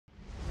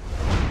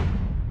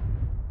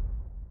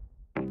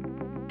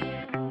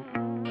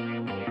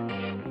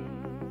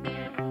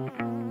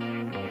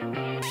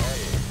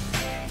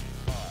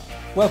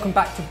Welcome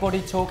back to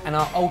Body Talk and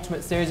our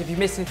Ultimate series. If you've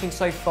missed anything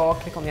so far,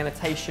 click on the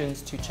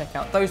annotations to check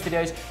out those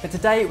videos. But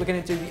today we're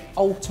going to do the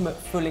ultimate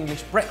full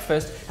English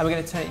breakfast and we're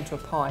going to turn it into a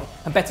pie.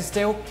 And better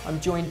still, I'm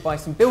joined by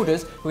some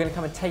builders who are going to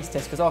come and taste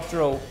test because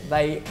after all,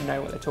 they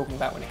know what they're talking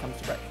about when it comes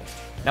to breakfast.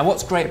 Now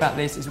what's great about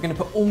this is we're going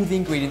to put all the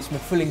ingredients from a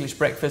full English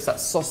breakfast,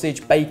 that's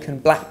sausage, bacon,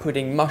 black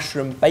pudding,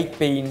 mushroom, baked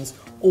beans,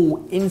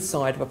 all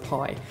inside of a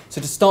pie.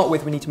 So to start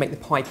with, we need to make the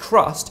pie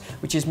crust,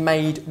 which is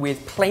made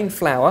with plain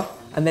flour,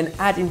 and then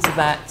add into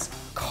that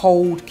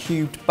cold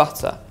cubed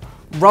butter.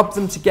 Rub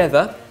them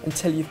together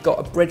until you've got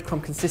a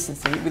breadcrumb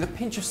consistency with a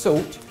pinch of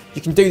salt.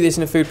 You can do this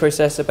in a food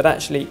processor, but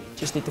actually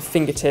just need the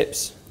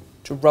fingertips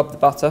to rub the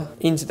butter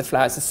into the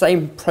flour. It's the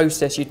same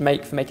process you'd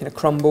make for making a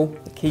crumble.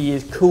 The key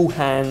is cool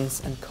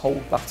hands and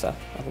cold butter,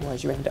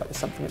 otherwise you end up with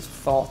something that's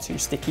far too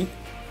sticky.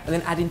 And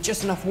then add in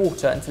just enough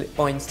water until it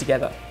binds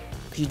together,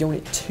 because you don't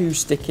want it too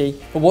sticky.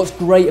 But what's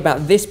great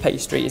about this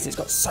pastry is it's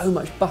got so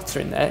much butter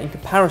in there in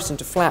comparison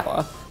to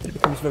flour that it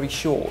becomes very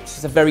short.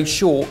 It's a very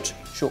short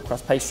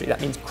crust pastry,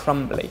 that means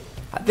crumbly.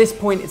 At this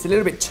point it's a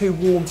little bit too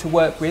warm to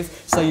work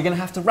with, so you're going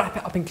to have to wrap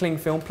it up in cling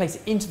film, place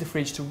it into the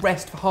fridge to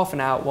rest for half an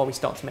hour while we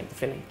start to make the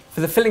filling. For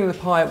the filling of the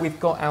pie, we've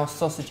got our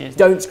sausages.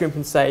 Don't scrimp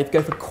and save,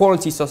 go for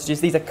quality sausages.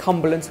 These are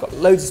Cumberland's, got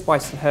loads of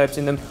spices and herbs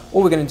in them.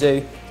 All we're going to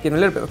do, give them a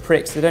little bit of a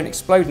prick so they don't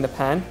explode in the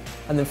pan,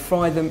 and then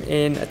fry them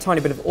in a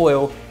tiny bit of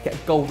oil, get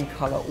a golden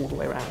colour all the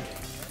way around.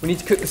 We need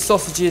to cook the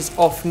sausages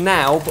off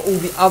now, but all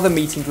the other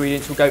meat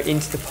ingredients will go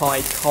into the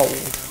pie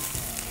cold.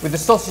 With the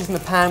sausages in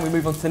the pan, we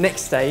move on to the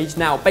next stage.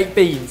 Now, baked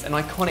beans, an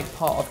iconic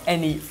part of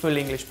any full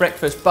English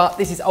breakfast, but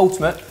this is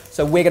ultimate,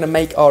 so we're going to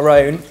make our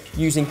own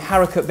using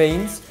haricot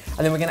beans, and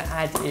then we're going to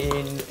add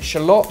in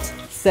shallot,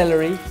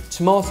 celery,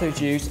 tomato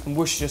juice, and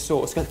Worcestershire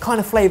sauce. Got the kind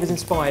of flavours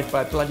inspired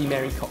by a Bloody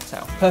Mary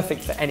cocktail.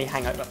 Perfect for any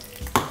hangover.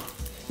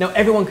 Now,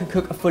 everyone can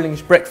cook a full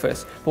English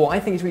breakfast, but what I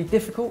think is really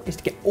difficult is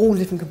to get all the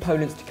different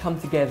components to come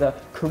together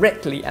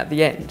correctly at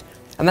the end.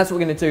 And that's what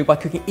we're going to do by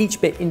cooking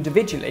each bit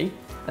individually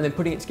and then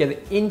putting it together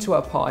into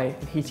our pie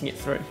and heating it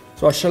through.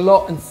 So our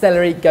shallot and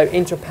celery go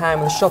into a pan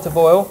with a shot of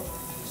oil,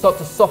 start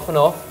to soften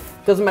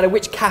off. Doesn't matter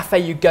which cafe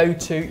you go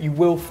to, you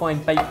will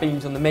find baked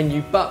beans on the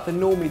menu, but they're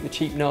normally the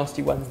cheap,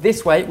 nasty ones.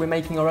 This way, we're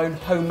making our own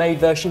homemade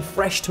version,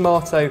 fresh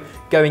tomato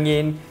going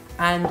in,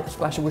 and a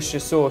splash of Worcestershire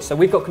sauce. So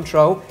we've got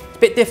control. It's a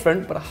bit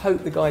different, but I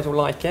hope the guys will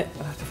like it.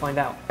 We'll have to find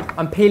out.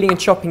 I'm peeling and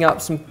chopping up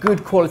some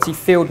good quality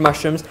field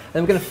mushrooms, and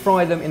then we're going to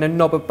fry them in a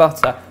knob of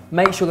butter.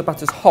 Make sure the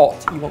butter's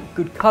hot. You want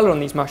good colour on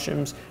these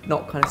mushrooms,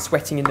 not kind of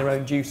sweating in their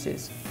own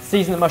juices.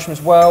 Season the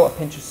mushrooms well, a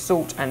pinch of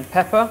salt and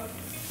pepper.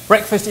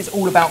 Breakfast is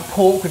all about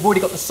pork. We've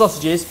already got the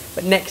sausages,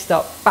 but next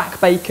up,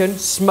 back bacon,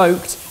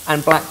 smoked,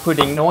 and black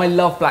pudding. Now, I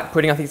love black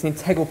pudding. I think it's an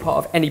integral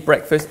part of any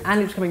breakfast,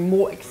 and it's becoming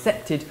more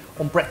accepted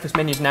on breakfast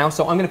menus now.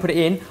 So I'm going to put it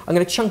in. I'm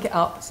going to chunk it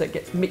up so it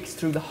gets mixed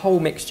through the whole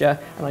mixture,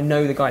 and I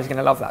know the guys are going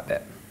to love that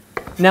bit.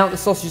 Now that the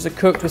sausages are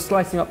cooked, we're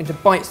slicing up into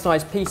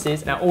bite-sized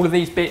pieces. Now, all of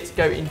these bits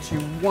go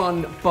into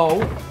one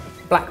bowl.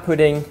 Black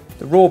pudding,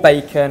 the raw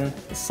bacon,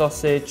 the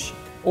sausage,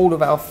 all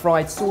of our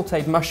fried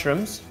sautéed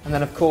mushrooms, and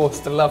then of course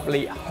the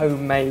lovely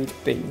homemade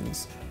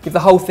beans. Give the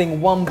whole thing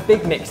one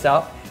big mix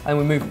up and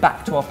we move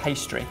back to our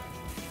pastry.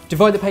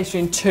 Divide the pastry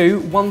in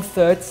two,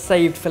 1/3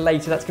 saved for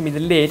later, that's going to be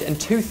the lid, and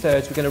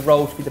 2/3 we're going to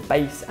roll to be the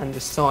base and the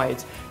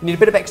sides. You need a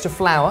bit of extra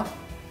flour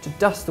to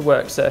dust the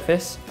work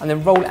surface and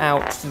then roll it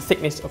out to the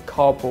thickness of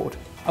cardboard.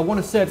 I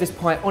want to serve this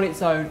pie on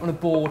its own on a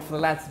board for the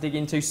lads to dig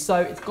into, so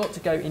it's got to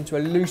go into a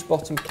loose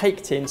bottom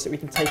cake tin so we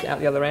can take it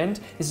out the other end.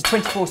 This is a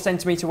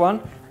 24cm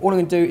one. All I'm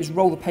going to do is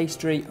roll the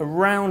pastry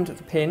around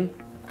the pin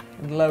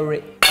and lower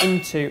it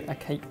into a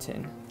cake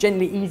tin.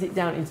 Gently ease it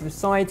down into the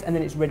sides and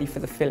then it's ready for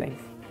the filling.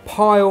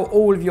 Pile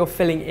all of your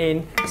filling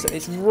in so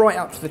it's right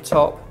up to the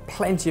top,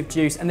 plenty of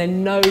juice, and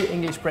then no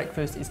English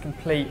breakfast is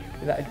complete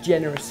without a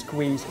generous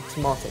squeeze of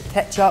tomato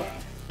ketchup.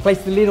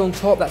 Place the lid on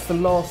top, that's the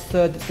last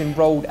third that's been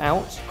rolled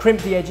out.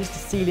 Crimp the edges to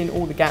seal in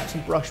all the gaps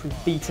and brush with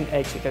beaten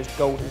egg so it goes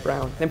golden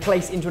brown. Then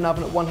place into an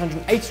oven at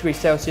 180 degrees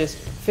Celsius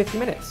for 50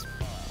 minutes.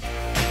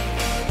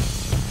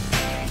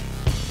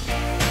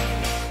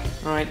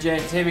 All right,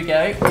 gents, here we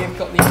go. We've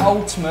got the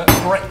ultimate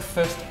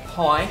breakfast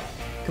pie,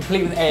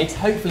 complete with eggs.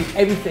 Hopefully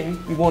everything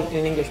we want in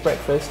an English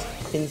breakfast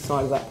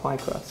inside of that pie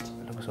crust.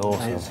 It looks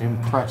awesome. It's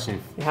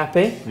impressive. You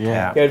happy?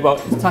 Yeah. Good, well,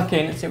 let's tuck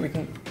in and see what we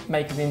can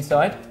make of the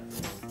inside.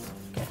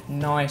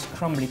 Nice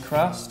crumbly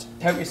crust.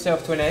 Help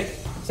yourself to an egg.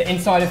 So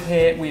inside of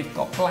here we've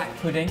got black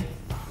pudding,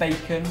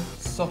 bacon,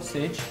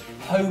 sausage,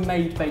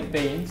 homemade baked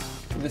beans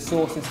with a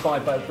sauce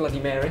inspired by Bloody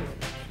Mary.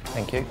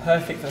 Thank you.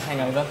 Perfect for the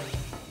hangover.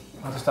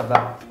 I'll just have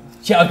that.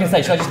 Yeah, I was going to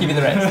say, should I just give you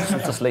the rest?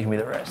 Just leave me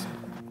the rest.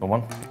 Go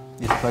on.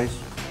 Yes, please.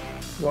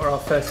 What are our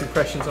first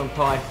impressions on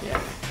pie? Yeah.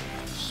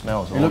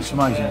 Smells awesome. It looks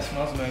amazing. Yeah, it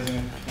smells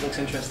amazing. It looks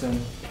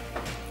interesting.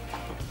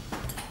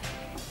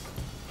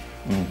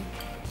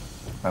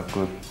 That's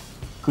good.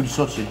 Good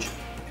sausage.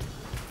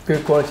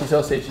 Good quality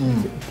sausage. It's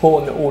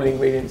important that all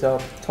ingredients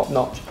are top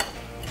notch.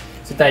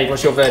 So Dave,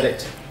 what's your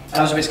verdict?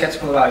 I was a bit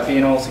sceptical about it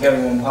being all together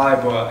in one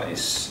pie, but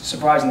it's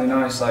surprisingly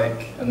nice,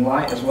 like, and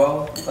light as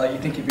well. Like,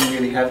 you'd think it'd be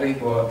really heavy,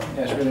 but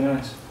yeah, it's really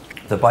nice.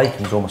 The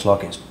bacon's almost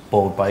like it's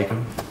boiled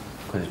bacon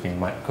because it's been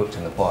cooked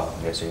in the pie,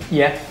 I'm guessing.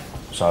 Yeah.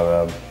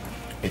 So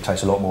it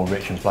tastes a lot more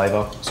rich in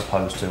flavour as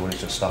opposed to when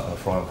it's just stuck in a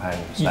frying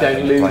pan. You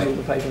don't lose all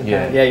the flavour in the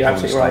pan. Yeah, you're all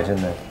absolutely right. stays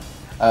in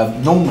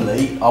there.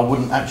 Normally, I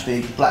wouldn't actually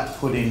eat black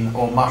pudding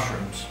or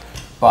mushrooms,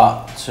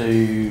 but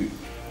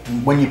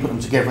when you put them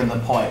together in the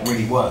pie, it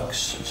really works.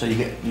 So you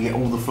get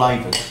all the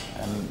flavours,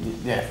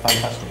 and yeah,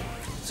 fantastic.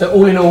 So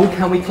all in all,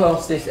 can we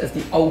class this as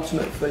the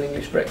ultimate full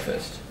English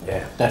breakfast?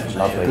 Yeah, Definitely,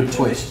 lovely. good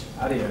twist.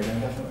 Adio again,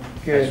 definitely.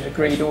 Good,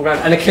 agreed all round.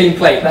 And a clean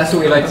plate, that's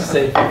what we like to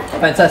see.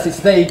 Fantastic,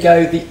 so there you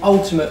go, the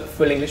ultimate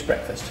full English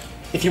breakfast.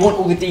 If you want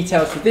all the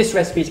details for this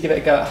recipe to give it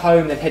a go at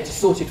home, then head to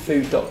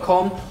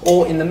sortedfood.com,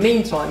 or in the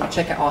meantime,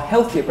 check out our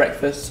healthier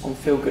breakfasts on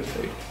Feel Good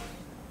Food.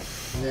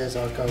 There's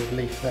our gold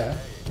leaf there.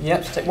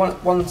 Yep, so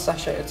take one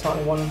sachet at a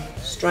time, one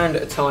strand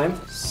at a time.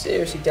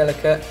 Seriously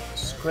delicate,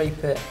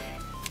 scrape it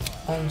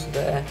onto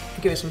there,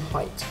 give it some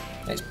height.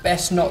 It's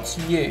best not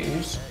to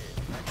use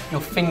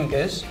your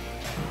fingers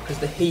because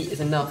the heat is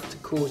enough to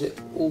cause it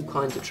all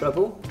kinds of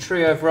trouble.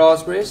 Trio of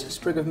raspberries, a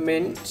sprig of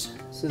mint.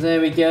 So there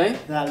we go.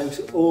 That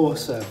looks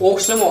awesome.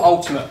 Awesome or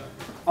ultimate?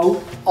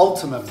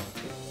 Ultimate.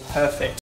 Perfect.